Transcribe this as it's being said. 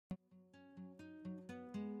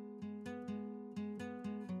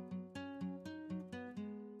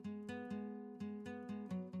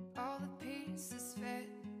face is fed,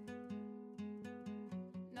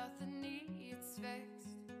 nothing needs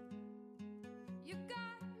fixed. You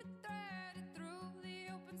got me threaded through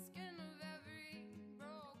the open skin of every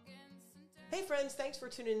broken sentence. Hey friends, thanks for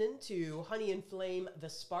tuning in to Honey and Flame The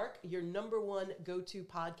Spark, your number one go-to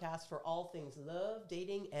podcast for all things love,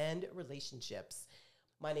 dating, and relationships.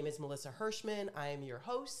 My name is Melissa Hirschman. I am your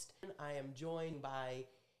host, and I am joined by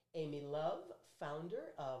Amy Love,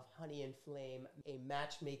 founder of Honey and Flame, a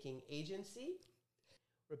matchmaking agency.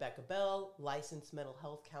 Rebecca Bell, licensed mental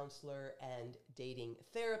health counselor and dating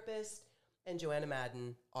therapist. And Joanna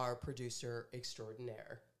Madden, our producer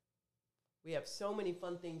extraordinaire. We have so many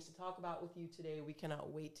fun things to talk about with you today. We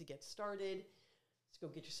cannot wait to get started. Let's go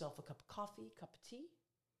get yourself a cup of coffee, cup of tea.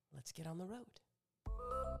 Let's get on the road.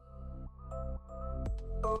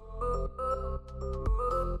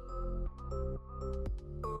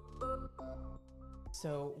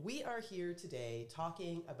 So we are here today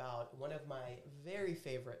talking about one of my very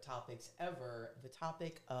favorite topics ever, the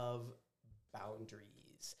topic of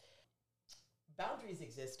boundaries. Boundaries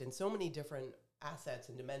exist in so many different assets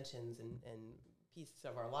and dimensions and pieces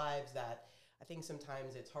of our lives that I think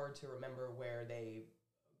sometimes it's hard to remember where they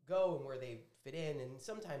go and where they fit in, and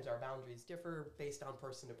sometimes our boundaries differ based on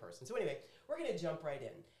person to person. So anyway, we're going to jump right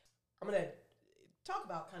in. I'm going to talk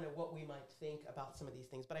about kind of what we might think about some of these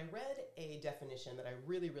things, but I read a definition that I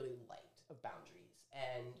really, really liked of boundaries,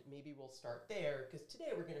 and maybe we'll start there, because today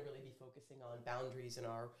we're going to really be focusing on boundaries in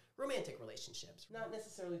our romantic relationships. Not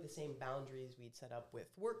necessarily the same boundaries we'd set up with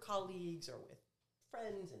work colleagues or with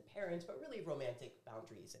friends and parents, but really romantic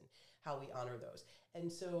boundaries and how we honor those.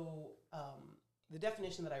 And so the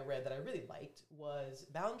definition that I read that I really liked was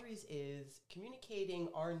boundaries is communicating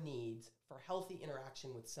our needs for healthy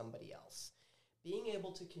interaction with somebody else. Being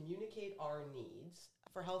able to communicate our needs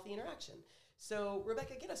for healthy interaction. So,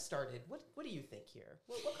 Rebecca, get us started. What do you think here?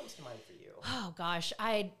 What comes to mind for you? Oh, gosh.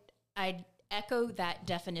 I'd echo that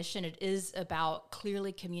definition. It is about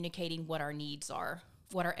clearly communicating what our needs are,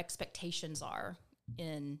 what our expectations are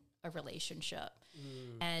in a relationship.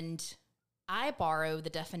 And I borrow the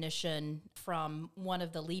definition from one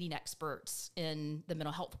of the leading experts in the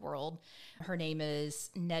mental health world. Her name is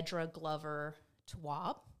Nedra Glover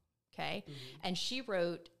Tawwab. Okay. And she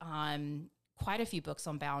wrote quite a few books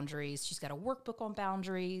on boundaries. She's got a workbook on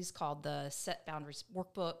boundaries called the Set Boundaries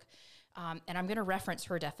Workbook. And I'm going to reference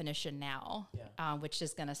her definition now, which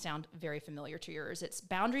is going to sound very familiar to yours. It's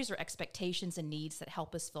boundaries are expectations and needs that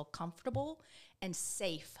help us feel comfortable and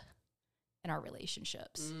safe in our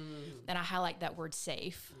relationships. And I highlight that word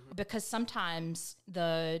safe because sometimes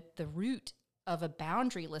the root of a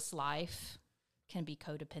boundaryless life can be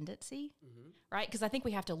codependency, right? Because I think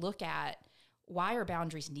we have to look at why are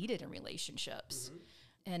boundaries needed in relationships.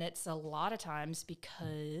 And it's a lot of times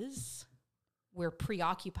because we're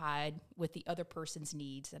preoccupied with the other person's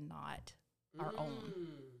needs and not our own.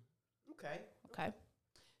 Okay.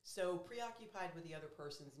 So preoccupied with the other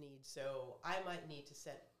person's needs. So I might need to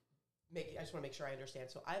I just want to make sure I understand.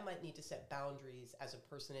 So I might need to set boundaries as a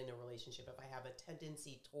person in a relationship if I have a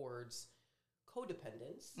tendency towards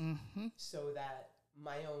codependence, so that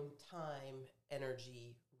my own time,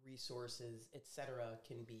 energy, resources, etc.,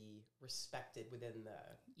 can be respected within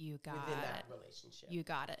that relationship. You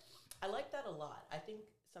got it. I like that a lot. I think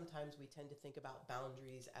sometimes we tend to think about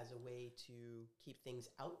boundaries as a way to keep things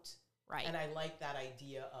out. Right. And I like that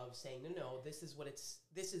idea of saying, no, this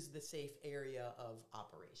is the safe area of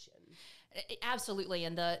operation. Absolutely.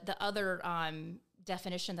 And the other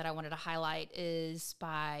definition that I wanted to highlight is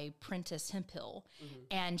by Prentice Hemphill.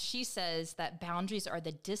 And she says that boundaries are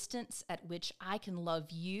the distance at which I can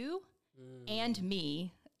love you and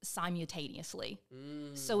me simultaneously.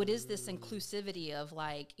 So it is this inclusivity of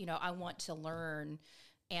I want to learn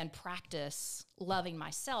and practice loving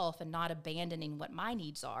myself and not abandoning what my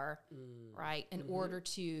needs are, right, in order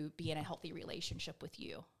to be in a healthy relationship with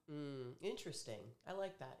you. Interesting. I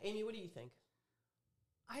like that. Amy, what do you think?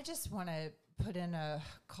 I just want to put in a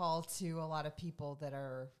call to a lot of people that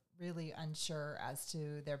are really unsure as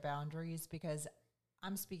to their boundaries, because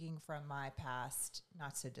I'm speaking from my past,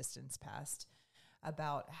 not so distant past,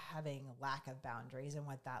 about having lack of boundaries and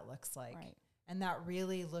what that looks like. Right. And that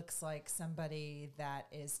really looks like somebody that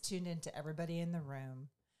is tuned into everybody in the room,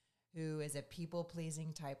 who is a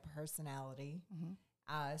people-pleasing type personality.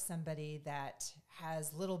 Somebody that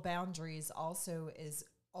has little boundaries, also is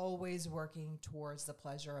always working towards the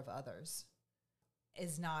pleasure of others,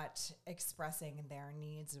 is not expressing their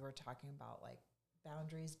needs. We're talking about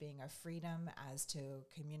boundaries being a freedom as to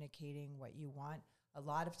communicating what you want. A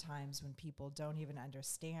lot of times when people don't even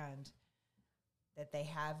understand that they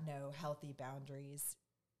have no healthy boundaries,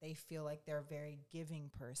 they feel like they're a very giving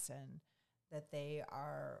person, that they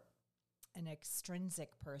are an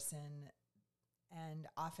extrinsic person, and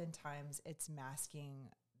oftentimes it's masking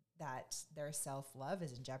that their self-love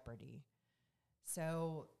is in jeopardy.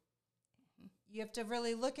 So you have to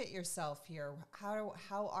really look at yourself here.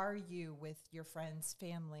 How are you with your friends,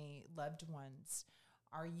 family, loved ones?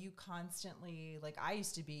 Are you constantly, like I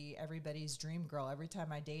used to be everybody's dream girl. Every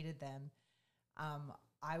time I dated them,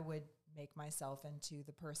 I would make myself into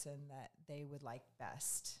the person that they would like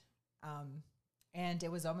best. And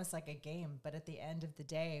it was almost like a game. But at the end of the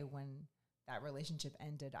day, when that relationship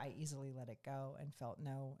ended, I easily let it go and felt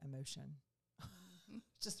no emotion.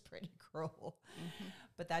 Just pretty cruel.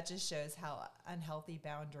 But that just shows how unhealthy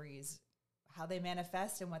boundaries, how they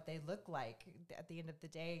manifest and what they look like. At the end of the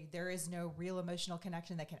day, there is no real emotional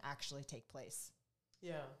connection that can actually take place.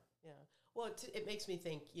 Yeah, yeah. Well, it makes me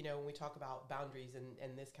think, when we talk about boundaries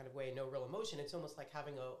in this kind of way, no real emotion, it's almost like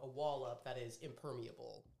having a wall up that is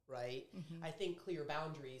impermeable, right? I think clear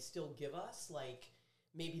boundaries still give us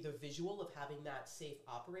maybe the visual of having that safe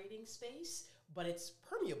operating space, but it's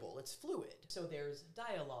permeable, it's fluid. So there's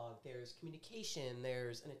dialogue, there's communication,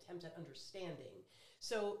 there's an attempt at understanding.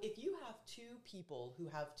 So if you have two people who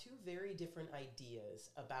have two very different ideas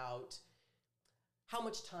about how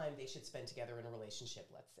much time they should spend together in a relationship,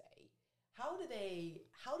 let's say, how do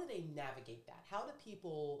they navigate that? How do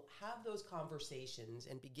people have those conversations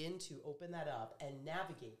and begin to open that up and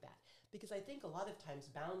navigate that? Because I think a lot of times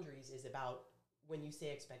boundaries is about, when you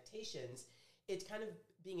say expectations, it's kind of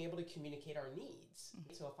being able to communicate our needs.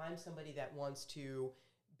 So if I'm somebody that wants to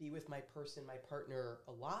be with my partner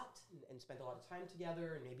a lot and spend a lot of time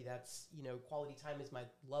together, and maybe that's, quality time is my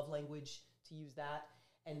love language, to use that.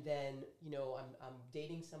 And then, I'm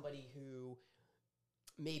dating somebody who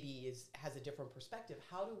maybe has a different perspective.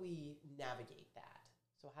 How do we navigate that?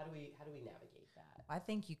 So how do we navigate that? I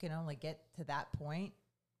think you can only get to that point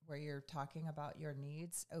where you're talking about your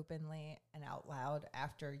needs openly and out loud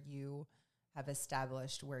after you have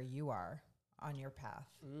established where you are on your path.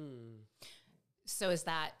 So is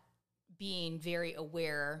that being very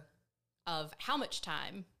aware of how much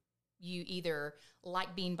time you either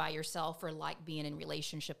like being by yourself or like being in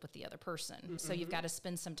relationship with the other person? So you've got to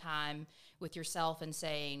spend some time with yourself and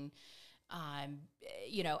saying, I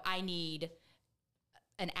need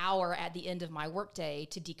an hour at the end of my workday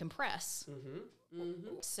to decompress.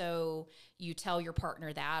 So you tell your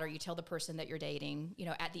partner that, or you tell the person that you're dating,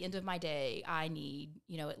 at the end of my day, I need,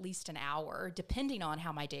 at least an hour, depending on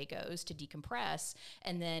how my day goes, to decompress.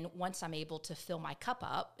 And then once I'm able to fill my cup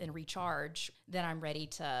up and recharge, then I'm ready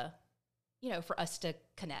to, for us to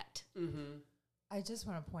connect. I just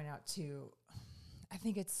want to point out too, I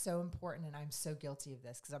think it's so important, and I'm so guilty of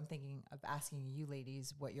this because I'm thinking of asking you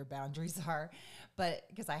ladies what your boundaries are, but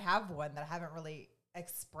because I have one that I haven't really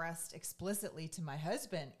expressed explicitly to my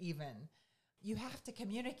husband even. You have to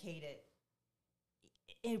communicate it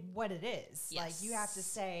in what it is. Yes. Like you have to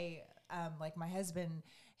say, like my husband,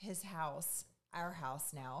 his house, our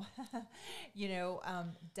house now,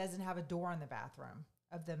 doesn't have a door in the bathroom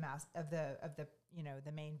of the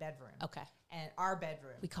the main bedroom. Okay. And our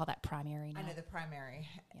bedroom. We call that primary now. I know the primary.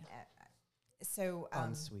 Yeah. So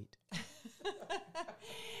Ensuite.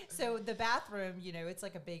 so the bathroom, it's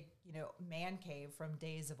like a big, man cave from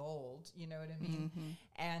days of old. You know what I mean?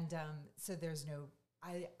 And so there's no.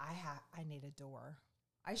 I need a door.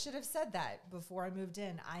 I should have said that before I moved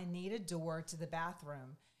in. I need a door to the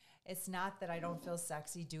bathroom. It's not that I don't feel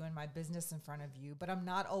sexy doing my business in front of you, but I'm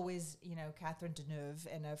not always, Catherine Deneuve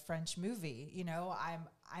in a French movie.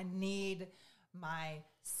 I need my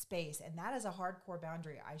space, and that is a hardcore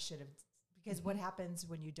boundary I should have. Because what happens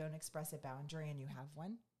when you don't express a boundary and you have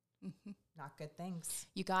one? Not good things.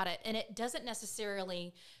 You got it. And it doesn't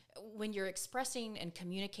necessarily, when you're expressing and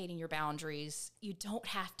communicating your boundaries, you don't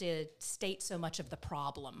have to state so much of the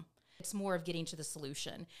problem. It's more of getting to the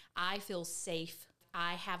solution. I feel safe.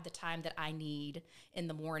 I have the time that I need in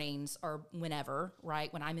the mornings or whenever,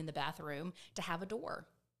 right, when I'm in the bathroom, to have a door.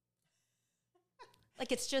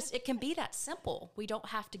 Like it can be that simple. We don't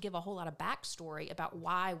have to give a whole lot of backstory about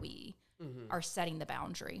why we are setting the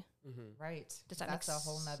boundary. Right. Does that That's make a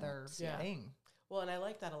whole nother thing. Well, and I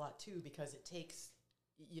like that a lot too, because it takes,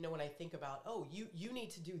 when I think about, you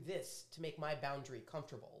need to do this to make my boundary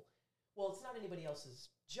comfortable. Well, it's not anybody else's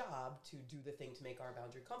job to do the thing to make our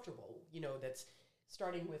boundary comfortable. That's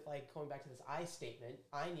starting with going back to this I statement,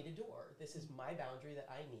 I need a door. This is my boundary that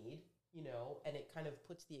I need, and it kind of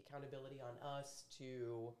puts the accountability on us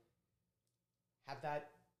to have that,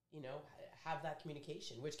 have that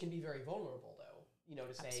communication, which can be very vulnerable though,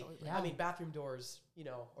 to say, Absolutely. I mean, bathroom doors,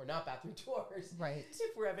 or not bathroom doors. Right.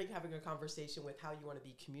 If we're having a conversation with how you want to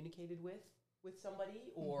be communicated with, with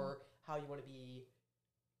somebody, or how you want to be,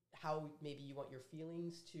 how maybe you want your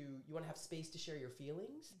feelings to, you want to have space to share your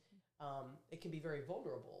feelings. It can be very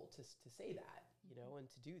vulnerable to say that, you know, and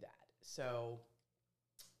to do that. So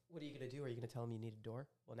what are you going to do? Are you going to tell him you need a door?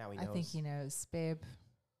 Well, now he knows. I think he knows, babe.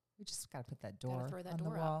 We just got to put that door throw that on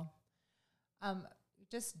door the up. wall.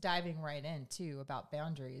 Just diving right in too about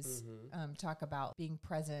boundaries. Talk about being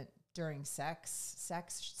present during sex.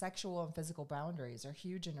 Sexual and physical boundaries are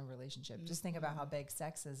huge in a relationship. Just think about how big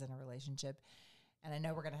sex is in a relationship. And I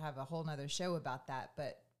know we're going to have a whole nother show about that,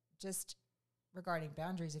 but just regarding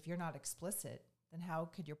boundaries, if you're not explicit, then how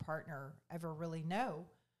could your partner ever really know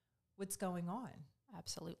what's going on?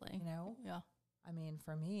 Absolutely. You know? Yeah. I mean,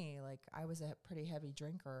 for me, like I was a pretty heavy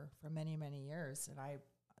drinker for many, many years. And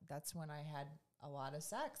that's when I had a lot of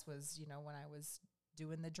sex was, you know, when I was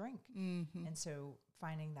doing the drink. And so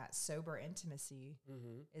finding that sober intimacy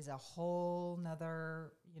is a whole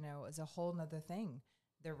nother, you know, is a whole nother thing.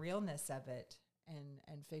 The realness of it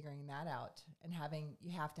and figuring that out and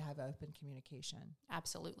you have to have open communication.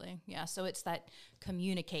 Absolutely. Yeah. So it's that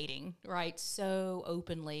communicating, right? So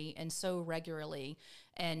openly and so regularly,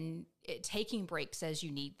 and taking breaks as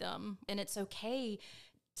you need them. And it's okay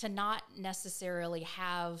to not necessarily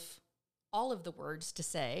have all of the words to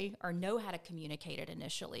say or know how to communicate it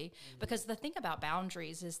initially. Because the thing about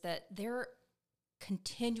boundaries is that they're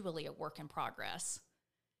continually a work in progress.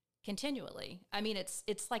 Continually. I mean, it's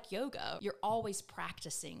like yoga. You're always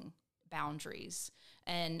practicing boundaries.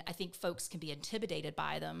 And I think folks can be intimidated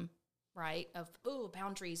by them, right?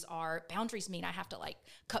 Boundaries mean I have to like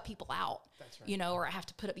cut people out, That's right. you know, or I have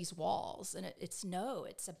to put up these walls. And it's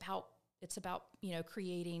about, you know,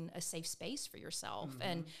 creating a safe space for yourself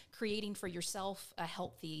and creating for yourself the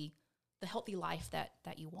healthy life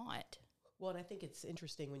that you want. Well, and I think it's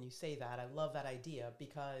interesting when you say that. I love that idea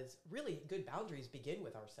because really good boundaries begin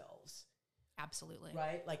with ourselves. Absolutely.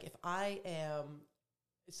 Right? Like if I am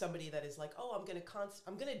somebody that is like, oh, I'm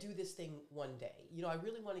going to do this thing one day. You know, I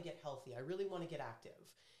really want to get healthy. I really want to get active.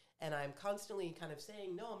 And I'm constantly kind of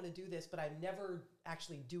saying, no, I'm going to do this, but I'm never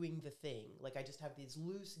actually doing the thing. Like I just have this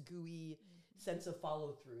loose, gooey sense of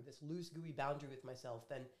follow through, this loose, gooey boundary with myself.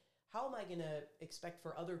 Then how am I going to expect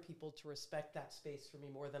for other people to respect that space for me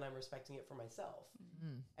more than I'm respecting it for myself?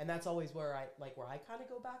 And that's always where I kind of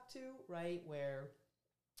go back to, right? Where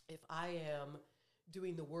if I am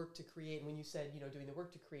doing the work to create, when you said, you know, doing the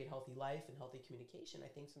work to create healthy life and healthy communication, I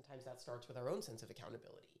think sometimes that starts with our own sense of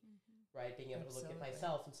accountability, right? Being able to look at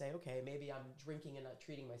myself and say, okay, maybe I'm drinking and not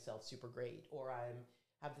treating myself super great, or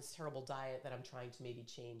have this terrible diet that I'm trying to maybe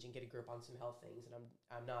change and get a grip on some health things, and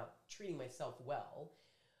I'm not treating myself well.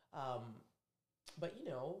 But you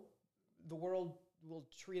know, the world will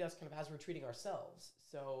treat us kind of as we're treating ourselves.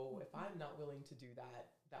 So if I'm not willing to do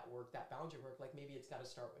that work, that boundary work, like maybe it's got to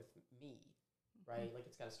start with me, right? Like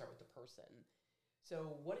it's got to start with the person.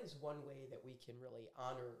 So what is one way that we can really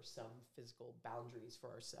honor some physical boundaries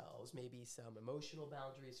for ourselves, maybe some emotional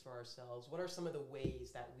boundaries for ourselves? What are some of the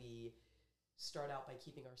ways that we start out by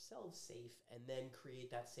keeping ourselves safe and then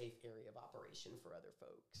create that safe area of operation for other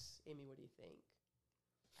folks? Amy, what do you think?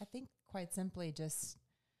 I think quite simply just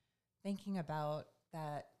thinking about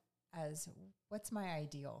that as what's my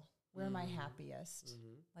ideal? Where am I happiest?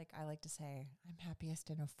 Like I like to say, I'm happiest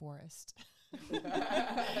in a forest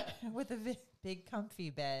with a big comfy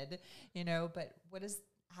bed, you know, but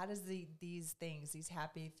how does these things, these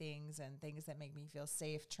happy things and things that make me feel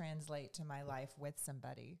safe translate to my life with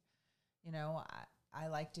somebody? You know, I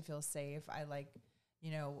like to feel safe. I like,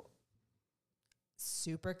 you know,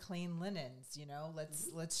 super clean linens, you know,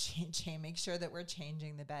 let's change, make sure that we're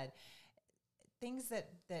changing the bed. Things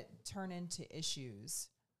that turn into issues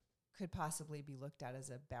could possibly be looked at as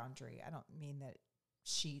a boundary. I don't mean that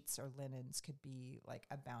sheets or linens could be like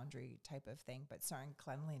a boundary type of thing, but certain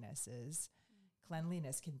cleanliness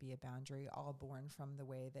can be a boundary, all born from the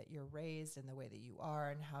way that you're raised and the way that you are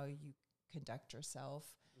and how you conduct yourself.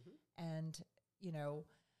 And, you know,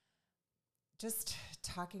 just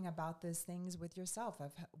talking about those things with yourself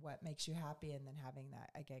of what makes you happy and then having that,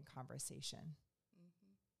 again, conversation.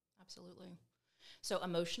 Absolutely. So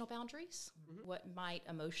emotional boundaries, what might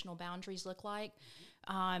emotional boundaries look like?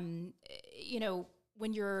 You know,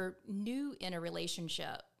 when you're new in a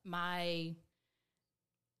relationship, my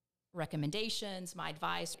recommendations, my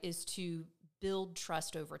advice is to build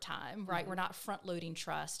trust over time, right? We're not front loading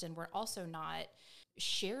trust, and we're also not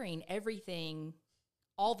sharing everything,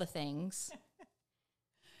 all the things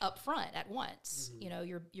up front at once. You know,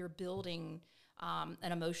 you're building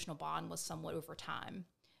an emotional bond with someone over time.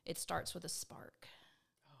 It starts with a spark,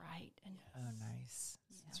 right? And Oh, nice.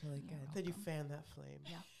 It's really good. Then you fan that flame.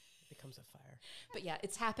 yeah. becomes a fire. But yeah,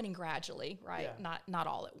 it's happening gradually, right? Yeah. Not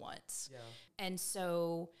all at once. Yeah. And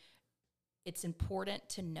so it's important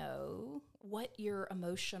to know what your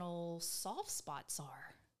emotional soft spots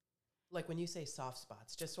are. Like when you say soft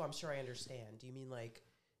spots, just so I'm sure I understand, do you mean like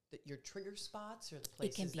your trigger spots or the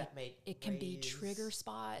places that make it can be raise- trigger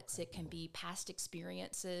spots. Okay. It can be past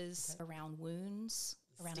experiences around wounds,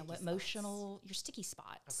 around Sticky emotional, your sticky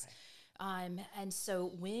spots. Okay. And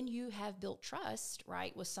so when you have built trust,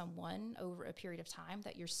 right, with someone over a period of time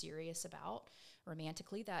that you're serious about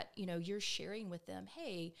romantically, that, you know, you're sharing with them,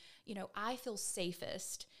 hey, you know, I feel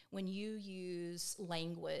safest when you use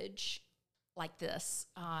language like this.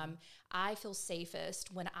 I feel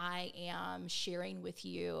safest when I am sharing with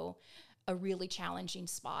you a really challenging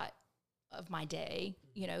spot of my day,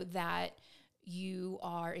 you know, that you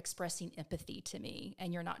are expressing empathy to me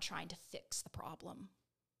and you're not trying to fix the problem,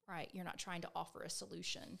 right? You're not trying to offer a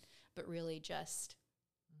solution, but really just,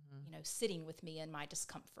 you know, sitting with me in my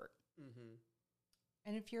discomfort. Mm-hmm.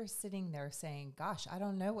 And if you're sitting there saying, gosh, I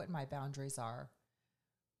don't know what my boundaries are,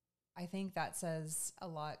 I think that says a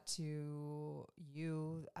lot to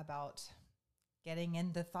you about getting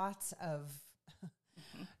in the thoughts of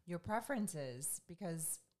your preferences,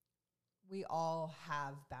 because we all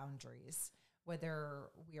have boundaries, whether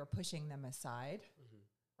we are pushing them aside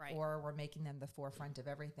Right. or we're making them the forefront of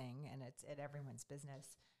everything, and it's at everyone's business.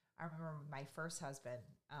 I remember my first husband,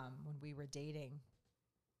 when we were dating,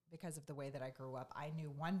 because of the way that I grew up, I knew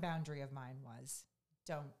one boundary of mine was,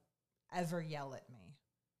 don't ever yell at me.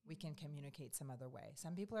 We can communicate some other way.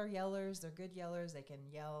 Some people are yellers, they're good yellers, they can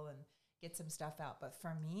yell and get some stuff out. But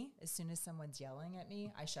for me, as soon as someone's yelling at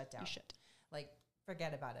me, I shut down. You should. Like,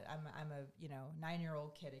 forget about it. I'm a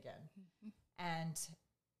 9-year-old kid again. And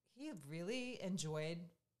he really enjoyed,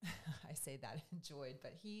 I say that enjoyed,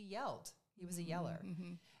 but he yelled. He was a yeller.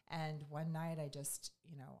 And one night I just,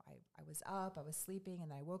 I was up, I was sleeping,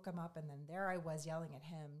 and I woke him up, and then there I was yelling at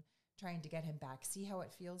him, trying to get him back, see how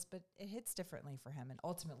it feels, but it hits differently for him. And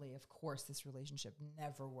ultimately, of course, this relationship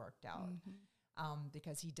never worked out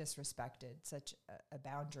because he disrespected such a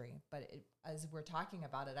boundary. But as we're talking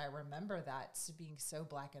about it, I remember that being so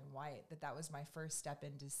black and white, that was my first step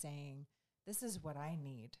into saying, this is what I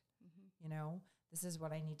need, this is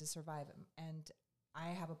what I need to survive. And I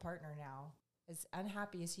have a partner now, as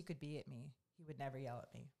unhappy as he could be at me, he would never yell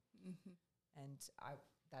at me. And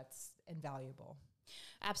that's invaluable.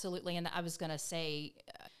 Absolutely. And I was going to say,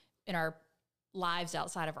 in our lives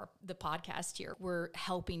outside of the podcast here, we're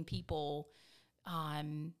helping people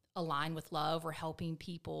align with love. We're helping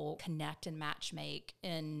people connect and matchmake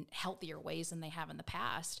in healthier ways than they have in the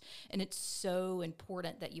past. And it's so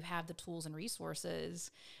important that you have the tools and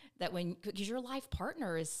resources that because your life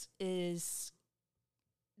partner is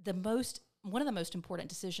one of the most important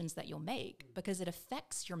decisions that you'll make, because it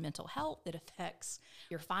affects your mental health, it affects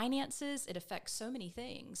your finances, it affects so many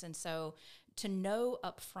things. And so to know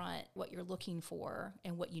upfront what you're looking for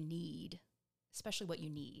and what you need, especially what you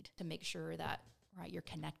need to make sure that, right, you're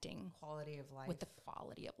connecting Quality of life. with the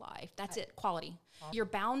quality of life. That's it, quality. Your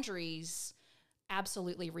boundaries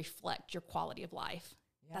absolutely reflect your quality of life.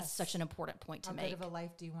 That's Yes. such an important point to How make. good of a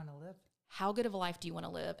life do you want to live? How good of a life do you want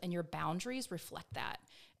to live? And your boundaries reflect that.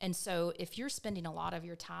 And so if you're spending a lot of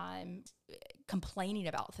your time complaining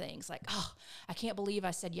about things like, oh, I can't believe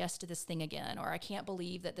I said yes to this thing again, or I can't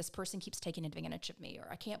believe that this person keeps taking advantage of me, or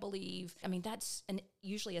I can't believe, that's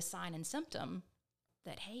usually a sign and symptom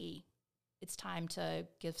that, hey, it's time to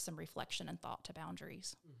give some reflection and thought to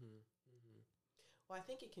boundaries. Well, I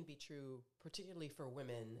think it can be true, particularly for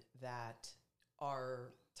women, that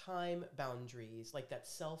our time boundaries, like that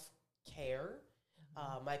self-care,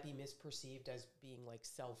 might be misperceived as being like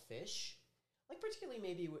selfish. Like particularly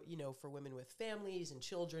maybe, for women with families and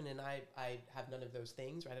children, and I have none of those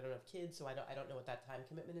things, right? I don't have kids, so I don't know what that time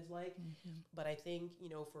commitment is like. But I think,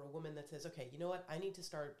 for a woman that says, okay, you know what? I need to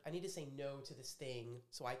say no to this thing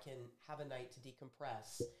so I can have a night to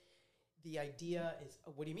decompress. The idea is,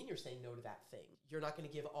 what do you mean you're saying no to that thing? You're not going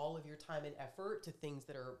to give all of your time and effort to things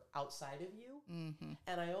that are outside of you.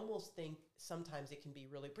 And I almost think sometimes it can be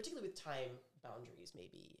really, particularly with time boundaries,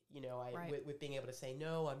 maybe, Right. with being able to say,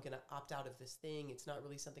 no, I'm going to opt out of this thing. It's not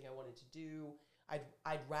really something I wanted to do.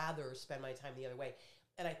 I'd rather spend my time the other way.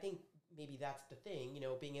 And I think maybe that's the thing,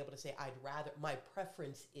 being able to say, my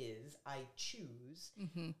preference is, I choose.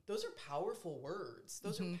 Those are powerful words.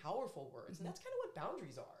 Those are powerful words. And that's kind of what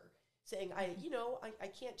boundaries are. Saying, I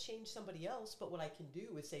can't change somebody else, but what I can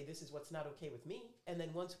do is say, this is what's not okay with me. And then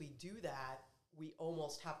once we do that, we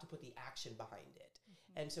almost have to put the action behind it.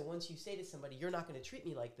 And so once you say to somebody, you're not going to treat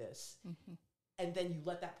me like this, and then you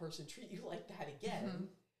let that person treat you like that again,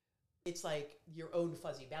 it's like your own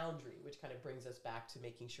fuzzy boundary, which kind of brings us back to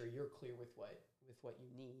making sure you're clear with what you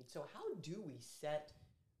need. So how do we set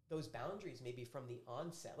those boundaries maybe from the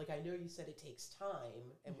onset? Like, I know you said it takes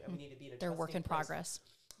time and we need to be in a They're work in trusting place. progress.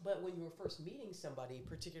 But when you were first meeting somebody,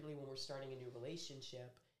 particularly when we're starting a new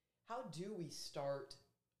relationship, how do we start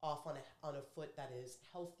off on a foot that is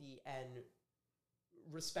healthy and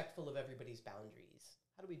respectful of everybody's boundaries?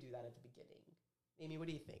 How do we do that at the beginning? Amy, what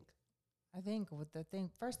do you think? I think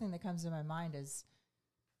first thing that comes to my mind is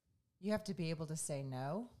you have to be able to say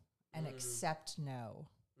no and accept no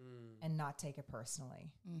and not take it personally.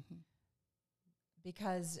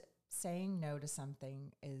 Because saying no to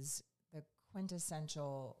something is the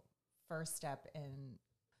quintessential first step in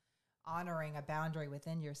honoring a boundary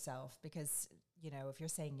within yourself, because, you know, if you're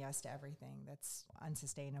saying yes to everything, that's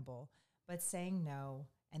unsustainable. But saying no,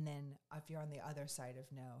 and then if you're on the other side of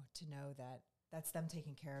no, to know that that's them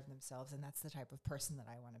taking care of themselves, and that's the type of person that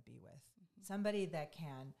I want to be with. Somebody that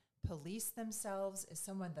can police themselves is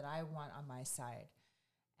someone that I want on my side.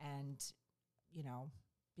 And, you know,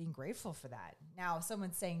 being grateful for that. Now, if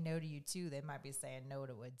someone's saying no to you too, they might be saying no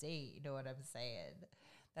to a date. You know what I'm saying?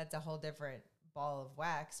 That's a whole different ball of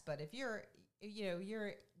wax. But if you're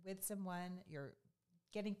with someone, you're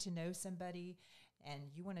getting to know somebody, and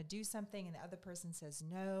you want to do something and the other person says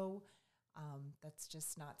no, that's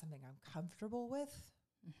just not something I'm comfortable with,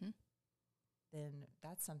 then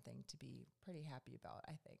that's something to be pretty happy about,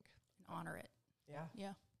 I think. And honor it. Yeah.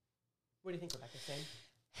 Yeah. What do you think, Rebecca?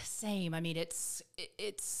 Same. I mean, it's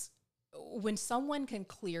when someone can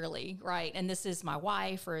clearly, right, and this is my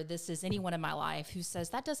wife or this is anyone in my life who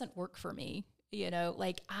says that doesn't work for me, you know,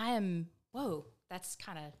 like that's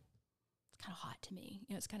kind of hot to me.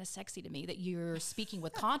 You know, it's kind of sexy to me that you're speaking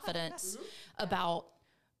with confidence about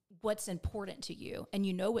what's important to you, and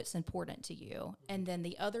you know what's important to you. And then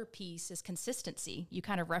the other piece is consistency. You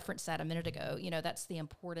kind of referenced that a minute ago. You know, that's the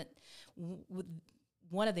important,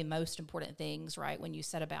 one of the most important things, right, when you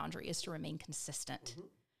set a boundary is to remain consistent.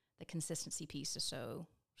 The consistency piece is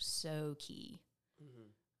so key.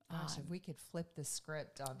 Gosh, if we could flip the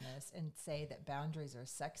script on this and say that boundaries are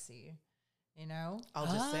sexy, you know? I'll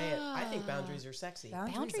just say it. I think boundaries are sexy.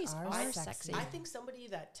 Boundaries are sexy. I think somebody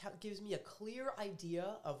that gives me a clear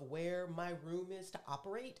idea of where my room is to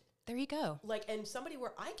operate. There you go. Like, and somebody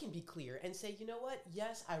where I can be clear and say, you know what?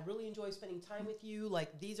 Yes, I really enjoy spending time with you.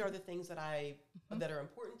 Like, these are the things that that are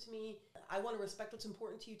important to me. I want to respect what's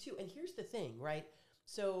important to you too. And here's the thing, right?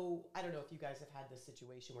 So I don't know if you guys have had this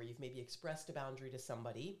situation where you've maybe expressed a boundary to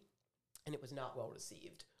somebody and it was not well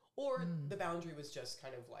received, or the boundary was just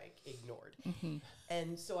kind of like ignored.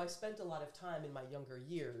 And so I spent a lot of time in my younger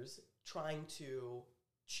years trying to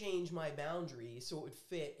change my boundary so it would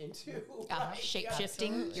fit into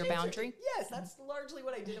shape-shifting your boundary. Yes, that's largely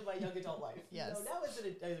what I did in my young adult life. Yes. You know, now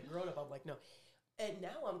as a grown-up, I'm like, no. And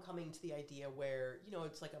now I'm coming to the idea where, you know,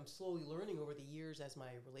 it's like I'm slowly learning over the years as my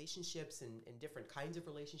relationships and different kinds of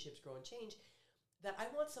relationships grow and change, that I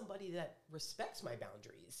want somebody that respects my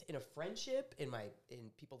boundaries in a friendship, in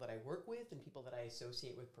people that I work with, and people that I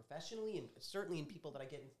associate with professionally, and certainly in people that I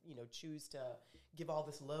get, you know, choose to give all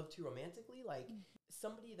this love to romantically. Like,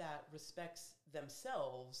 somebody that respects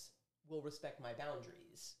themselves will respect my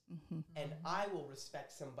boundaries, and I will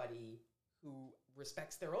respect somebody who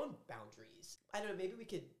respects their own boundaries. I don't know, maybe we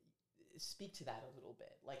could speak to that a little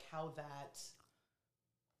bit, like how that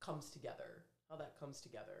comes together.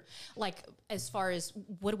 Like, as far as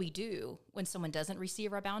what do we do when someone doesn't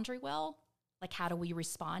receive our boundary well? Like, how do we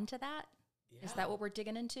respond to that? Yeah. Is that what we're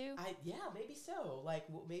digging into? Yeah, maybe so. Like,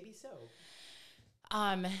 maybe so.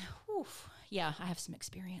 Yeah, I have some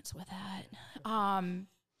experience with that.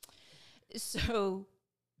 So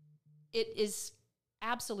it is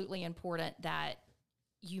absolutely important that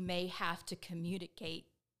you may have to communicate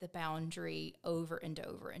the boundary over and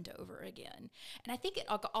over and over again. And I think it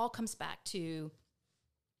all comes back to,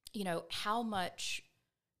 you know, how much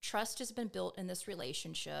trust has been built in this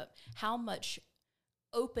relationship, how much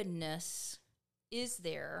openness is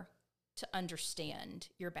there to understand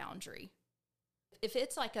your boundary. If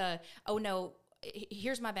it's like oh no,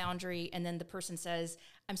 here's my boundary, and then the person says,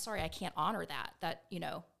 I'm sorry, I can't honor that, you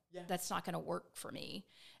know, that's not going to work for me,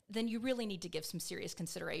 then you really need to give some serious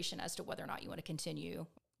consideration as to whether or not you want to continue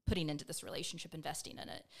putting into this relationship, investing in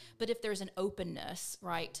it. But if there's an openness,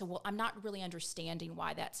 right, to, well, I'm not really understanding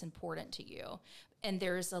why that's important to you, and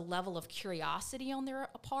there's a level of curiosity on their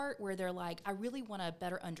part where they're like, I really want to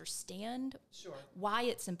better understand why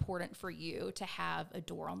it's important for you to have a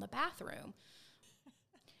door on the bathroom.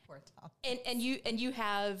 And you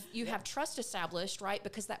have trust established, right?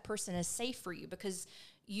 Because that person is safe for you, because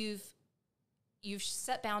you've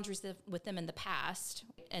set boundaries with them in the past,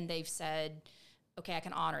 And they've said, okay, I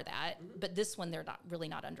can honor that. But this one, they're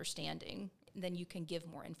not understanding. Then you can give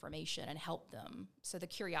more information and help them. So the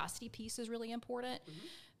curiosity piece is really important.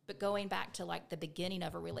 But going back to like the beginning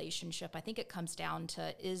of a relationship, I think it comes down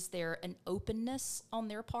to, is there an openness on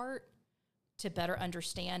their part to better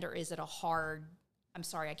understand, or is it a hard, I'm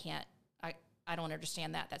sorry, I don't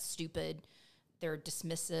understand that. That's stupid. They're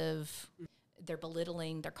dismissive. They're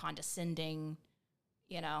belittling. They're condescending,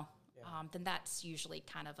 then that's usually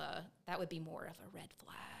that would be more of a red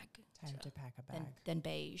flag. Time to pack a bag. Than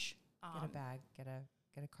beige. Get a bag. Get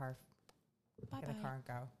a car. Get a car and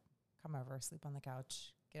go. Come over. Sleep on the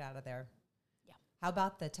couch. Get out of there. Yeah. How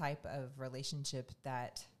about the type of relationship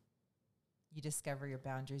that you discover your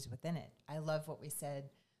boundaries within it? I love what we said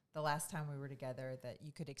the last time we were together, that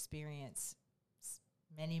you could experience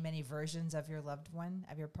many, many versions of your loved one,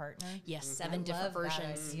 of your partner. Yes, I 7 different love that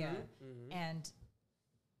versions. idea. And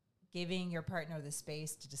giving your partner the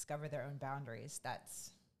space to discover their own boundaries,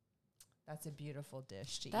 that's a beautiful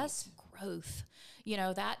dish to That's eat. growth.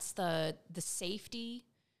 That's the safety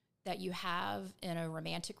that you have in a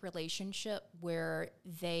romantic relationship where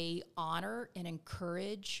they honor and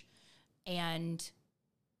encourage and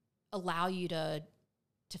allow you to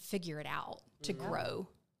figure it out, to grow.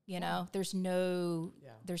 There's no,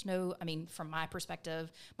 I mean, from my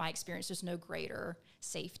perspective, my experience, there's no greater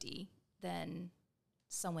safety than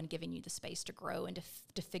someone giving you the space to grow and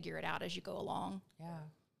to figure it out as you go along. Yeah.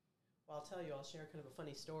 Well, I'll tell you, I'll share kind of a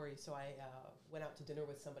funny story. So I went out to dinner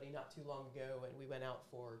with somebody not too long ago, and we went out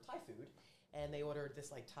for Thai food, and they ordered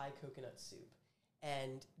this like Thai coconut soup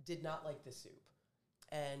and did not like the soup.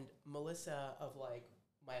 And Melissa of like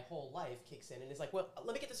my whole life kicks in and is like, well,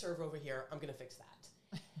 let me get the server over here. I'm going to fix that.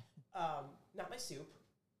 Not my soup,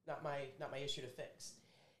 not my issue to fix.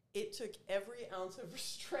 It took every ounce of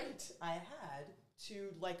restraint I had to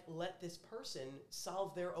like let this person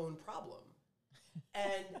solve their own problem.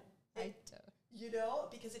 And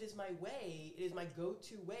because it is my way, it is my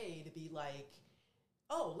go-to way to be like,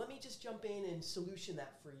 oh, let me just jump in and solution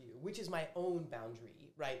that for you, which is my own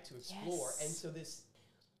boundary, right, to explore. Yes. And so this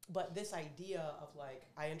idea of like,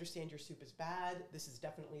 I understand your soup is bad. This is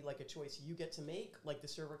definitely like a choice you get to make. Like the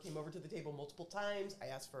server came over to the table multiple times. I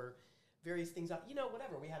asked for various things,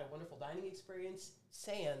 whatever. We had a wonderful dining experience,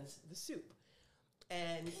 sans the soup.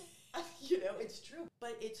 And, it's true.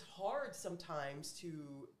 But it's hard sometimes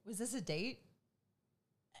to... Was this a date?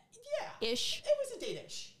 Yeah. Ish. It was a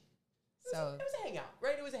date-ish. It was a hangout,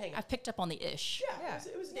 right? It was a hangout. I've picked up on the ish. Yeah.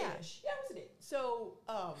 It was a date-ish. Yeah, it was a date.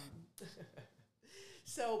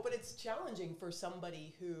 So, but it's challenging for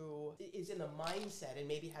somebody who is in the mindset and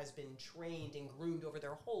maybe has been trained and groomed over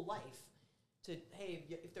their whole life to, hey,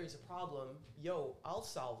 if there's a problem, I'll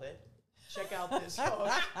solve it. Check out this hook.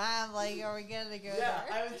 I'm like, are we going to go Yeah,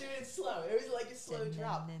 there? I was doing it slow. It was like a slow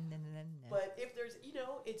drop. But if there's,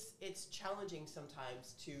 it's challenging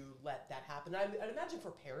sometimes to let that happen. I'd imagine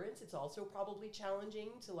for parents, it's also probably challenging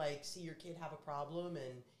to like see your kid have a problem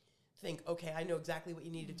and think, okay, I know exactly what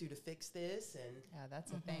you need to do to fix this. And Yeah,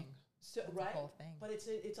 that's a thing. so, That's right? a whole thing. But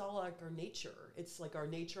it's all like our nature. It's like our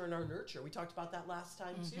nature and our nurture. We talked about that last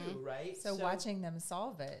time too, right? So watching them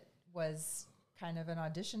solve it was kind of an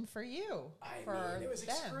audition for you. It was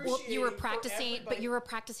them. excruciating. Well, you were for practicing, but everybody. you were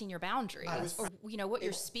practicing your boundaries. I was- What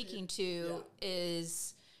you're speaking to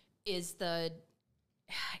is the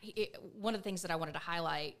one of the things that I wanted to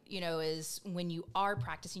highlight. Is when you are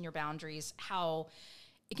practicing your boundaries, how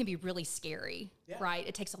it can be really scary, right?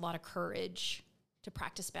 It takes a lot of courage to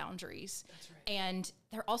practice boundaries. That's right. And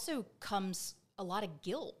there also comes a lot of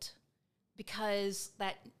guilt because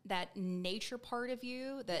that nature part of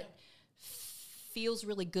you that feels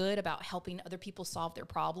really good about helping other people solve their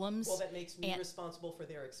problems. Well, that makes me And responsible for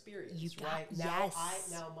their experience, You got- right? yes.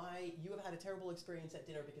 You have had a terrible experience at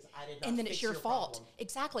dinner because I did not. and then fix it's your fault. problem.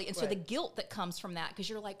 Exactly. And so Right. the guilt that comes from that, because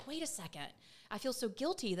you're like, wait a second, I feel so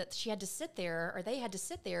guilty that she had to sit there or they had to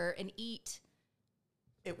sit there and eat.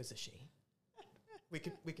 It was a she. We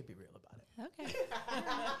could be real about it. Okay.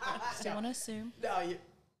 Still want to assume. No,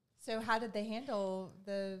 So how did they handle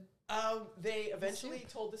the... they eventually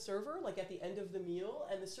told the server like at the end of the meal,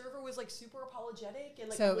 and the server was like super apologetic and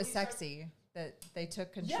like. So it when was you start- sexy that they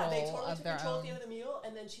took control Yeah, they totally of took their control own... at the end of the meal,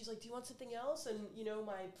 and then she's like, "Do you want something else?" And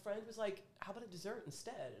my friend was like, "How about a dessert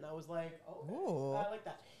instead?" And I was like, "Oh, okay. Ooh. I like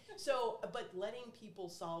that." So, but letting people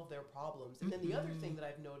solve their problems, and then the other thing that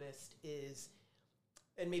I've noticed is,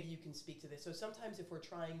 and maybe you can speak to this. So sometimes if we're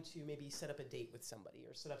trying to maybe set up a date with somebody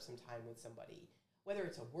or set up some time with somebody, whether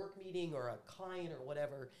it's a work meeting or a client or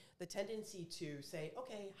whatever, the tendency to say,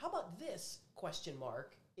 okay, how about this ?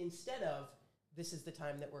 Instead of, this is the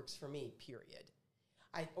time that works for me, period.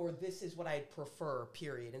 or this is what I prefer,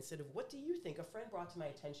 period, instead of what do you think? A friend brought to my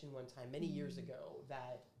attention one time many years ago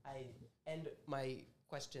that I end my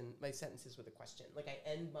sentences with a question. Like I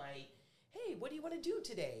end my, hey, what do you want to do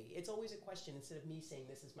today? It's always a question instead of me saying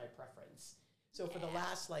this is my preference. So for the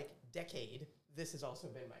last like decade, this has also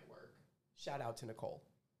been my work. Shout out to Nicole,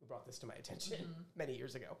 who brought this to my attention many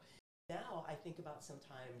years ago. Now I think about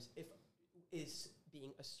sometimes is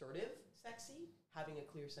being assertive sexy? Having a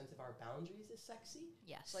clear sense of our boundaries is sexy?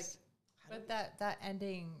 Yes. Like, But that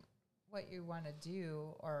ending what you want to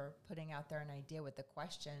do or putting out there an idea with the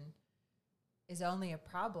question is only a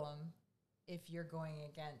problem if you're going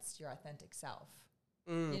against your authentic self.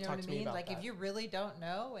 You know what I mean? Like if you really don't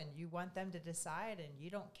know and you want them to decide and you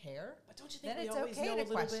don't care, but don't you think then we it's always okay know to a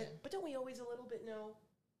little question. bit? But don't we always a little bit know?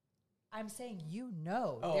 I'm saying you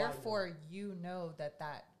know. Oh, I know. Therefore, you know that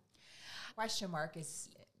question mark is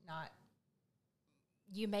not,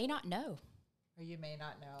 You may not know. or you may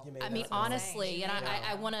not know. You may I not mean, know. honestly, and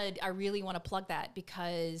Yeah. I really want to plug that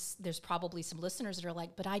because there's probably some listeners that are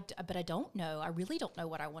like, but I don't know. I really don't know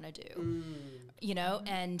what I want to do. You know,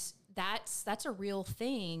 and that's a real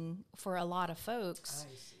thing for a lot of folks,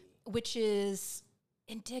 I see. which is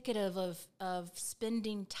indicative of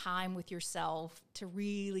spending time with yourself to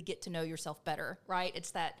really get to know yourself better, right?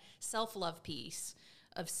 It's that self-love piece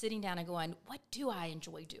of sitting down and going, what do I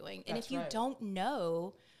enjoy doing? And That's if you right. don't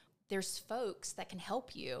know, there's folks that can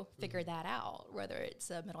help you figure that out, whether it's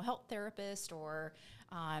a mental health therapist or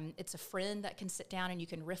it's a friend that can sit down and you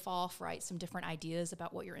can riff off, right, some different ideas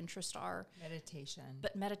about what your interests are. Meditation.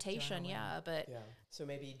 But meditation, Journaling. yeah, but Yeah. So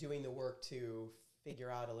maybe doing the work to figure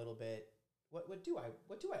out a little bit what do I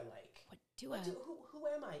like? what do I? Who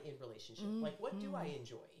am I in relationship? Like what do I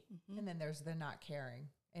enjoy? And then there's the not caring.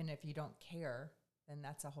 And if you don't care, then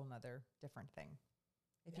that's a whole nother different thing.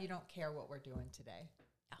 If you don't care what we're doing today,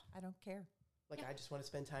 I don't care. Like I just want to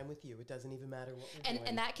spend time with you. It doesn't even matter what we're doing.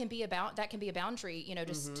 And that can be a boundary, you know,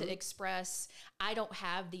 just to express I don't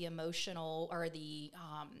have the emotional or the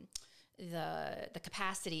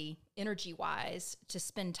capacity energy wise to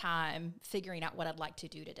spend time figuring out what I'd like to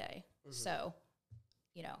do today. So,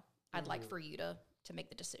 you know, I'd like for you to make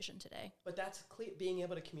the decision today. But that's clear, being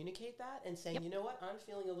able to communicate that and saying, you know what, I'm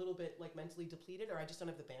feeling a little bit like mentally depleted, or I just don't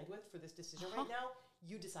have the bandwidth for this decision right now.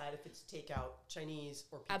 You decide if it's takeout, Chinese,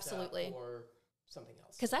 or pizza, Absolutely. or something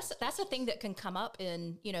else. Because that's a thing that can come up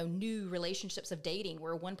in, you know, new relationships of dating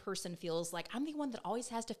where one person feels like I'm the one that always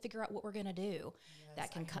has to figure out what we're going to do.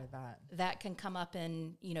 That can come. That can come up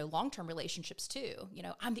in, you know, long-term relationships too. You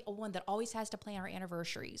know, I'm the one that always has to plan our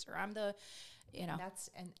anniversaries, or I'm the, you know,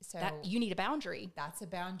 So that you need a boundary. that's a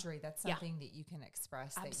boundary. That's Yeah. something that you can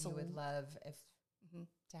express that you Absolutely. would love if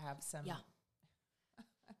to have some Yeah.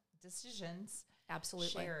 decisions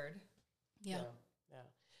Absolutely. shared. Yeah. Yeah.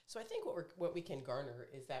 So I think what we can garner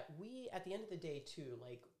is that we, at the end of the day too,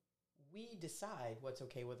 like we decide what's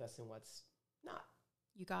okay with us and what's not.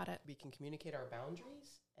 You got it. We can communicate our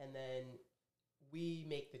boundaries, and then we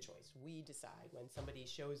make the choice. We decide when somebody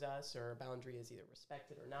shows us or a boundary is either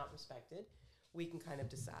respected or not respected. We can kind of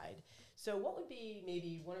decide. So what would be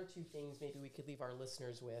maybe one or two things maybe we could leave our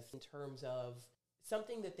listeners with in terms of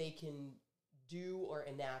something that they can do or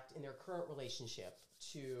enact in their current relationship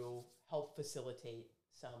to help facilitate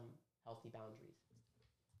some healthy boundaries?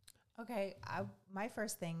 Okay, my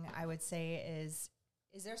first thing I would say is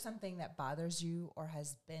there something that bothers you or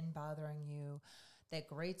has been bothering you that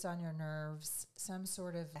grates on your nerves, some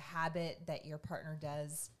sort of habit that your partner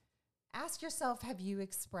does? Ask yourself, have you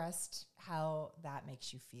expressed how that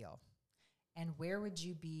makes you feel? And where would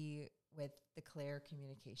you be with the clear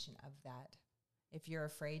communication of that? If you're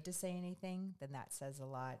afraid to say anything, then that says a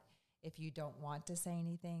lot. If you don't want to say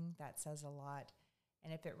anything, that says a lot.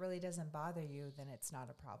 And if it really doesn't bother you, then it's not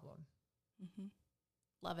a problem.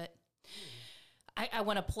 Love it. I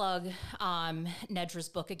want to plug Nedra's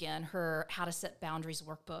book again, her How to Set Boundaries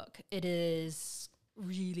workbook. It is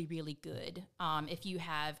really, really good. If you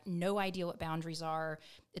have no idea what boundaries are,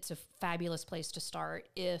 it's a fabulous place to start.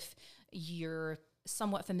 If you're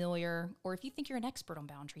somewhat familiar, or if you think you're an expert on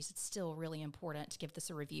boundaries, it's still really important to give this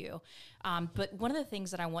a review. But one of the things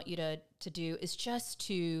that I want you to do is just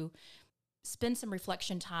to spend some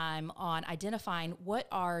reflection time on identifying what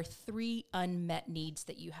are 3 unmet needs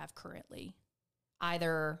that you have currently,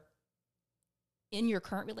 either in your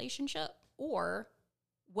current relationship or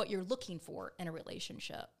what you're looking for in a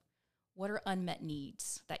relationship. What are unmet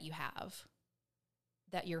needs that you have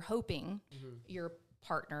that you're hoping your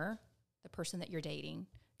partner, the person that you're dating,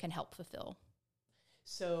 can help fulfill?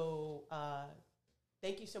 So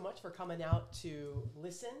thank you so much for coming out to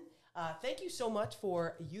listen. Thank you so much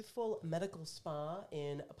for Youthful Medical Spa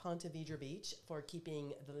in Ponte Vedra Beach for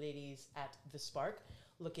keeping the ladies at the Spark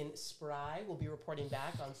looking spry. We'll be reporting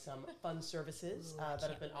back on some fun services that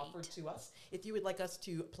have been offered to us. If you would like us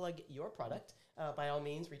to plug your product, by all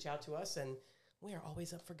means, reach out to us. And we are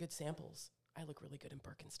always up for good samples. I look really good in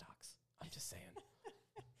Birkenstocks. I'm just saying.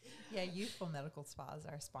 Yeah, Youthful Medical Spa is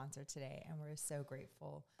our sponsor today, and we're so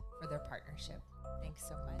grateful for their partnership. Thanks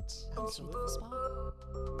so much. Absolutely.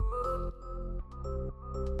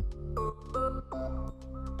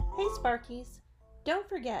 Hey Sparkies, don't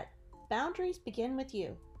forget, boundaries begin with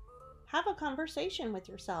you. Have a conversation with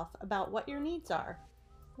yourself about what your needs are.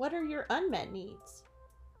 What are your unmet needs?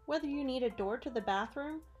 Whether you need a door to the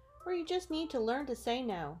bathroom or you just need to learn to say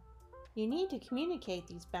no, you need to communicate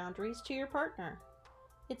these boundaries to your partner.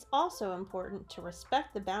 It's also important to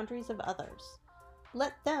respect the boundaries of others.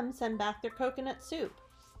 Let them send back their coconut soup.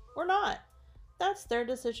 Or not. That's their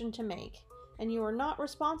decision to make, and you are not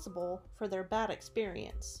responsible for their bad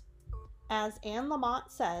experience. As Anne Lamott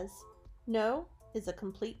says, no is a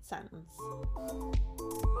complete sentence.